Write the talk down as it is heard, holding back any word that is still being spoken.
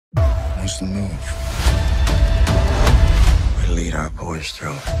What's the move? We lead our boys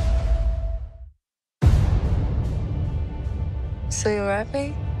through. So you're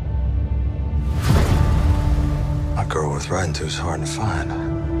happy? My girl worth riding to is hard to find.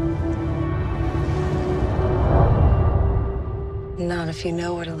 Not if you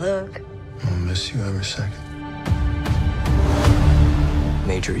know where to look. I'll miss you every second.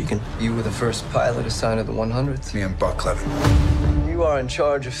 Major Egan, you were the first pilot assigned to the 100th. Me and Buck Levin. You are in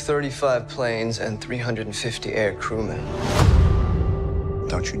charge of 35 planes and 350 air crewmen.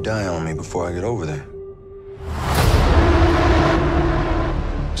 Don't you die on me before I get over there.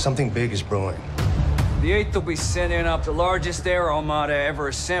 Something big is brewing. The 8th will be sending up the largest air armada ever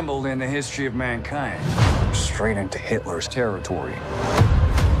assembled in the history of mankind. Straight into Hitler's territory.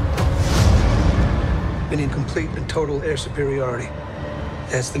 We need complete and total air superiority.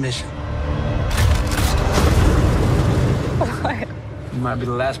 That's the mission. What? You might be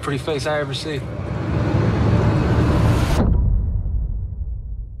the last pretty face I ever see.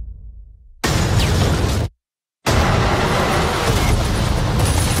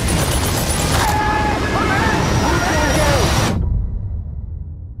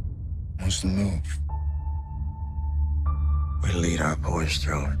 What's the move? We lead our boys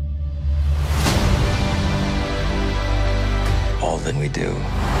through. All that we do,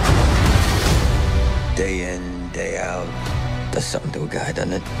 day in, day out, does something to a guy,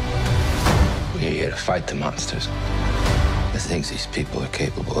 doesn't it? We're here to fight the monsters. The things these people are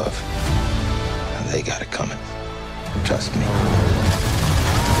capable of. And they got it coming. Trust me.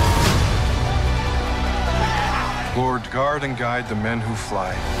 Lord, guard and guide the men who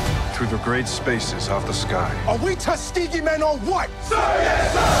fly through the great spaces of the sky. Are we Tuskegee men or what? Sir,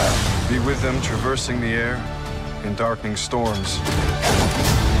 yes, sir! Be with them traversing the air in darkening storms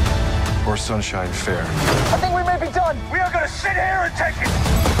or sunshine fair. I think we may be done. We are going to sit here and take it.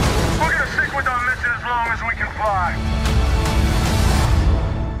 We're going to stick with our mission as long as we can fly.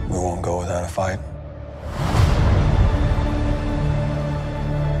 We won't go without a fight.